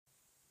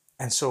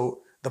And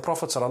so the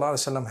Prophet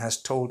ﷺ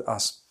has told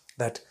us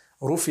that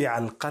رُفِعَ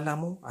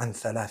الْقَلَمُ عَنْ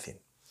ثَلَاثٍ.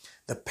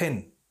 The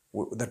pen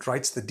that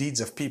writes the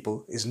deeds of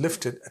people is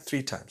lifted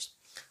 3 times.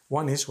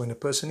 One is when a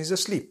person is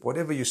asleep.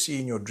 Whatever you see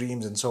in your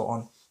dreams and so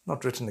on,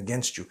 not written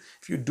against you.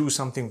 If you do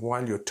something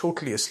while you're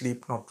totally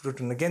asleep, not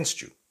written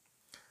against you.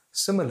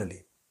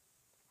 Similarly,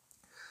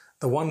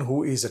 the one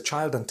who is a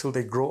child until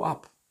they grow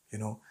up,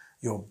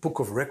 your book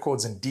of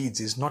records and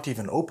deeds is not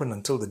even open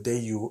until the day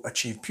you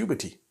achieve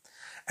puberty.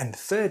 And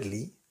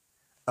thirdly,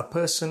 a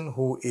person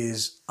who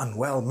is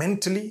unwell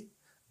mentally,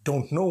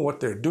 don't know what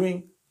they're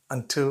doing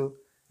until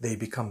they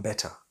become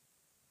better.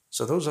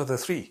 So those are the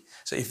 3.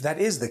 So if that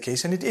is the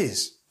case, and it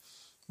is,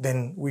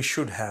 then we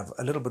should have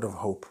a little bit of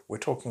hope. We're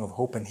talking of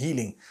hope and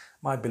healing.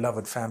 My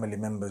beloved family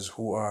members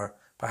who are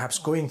perhaps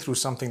going through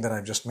something that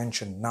I've just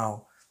mentioned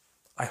now,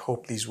 I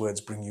hope these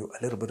words bring you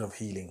a little bit of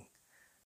healing.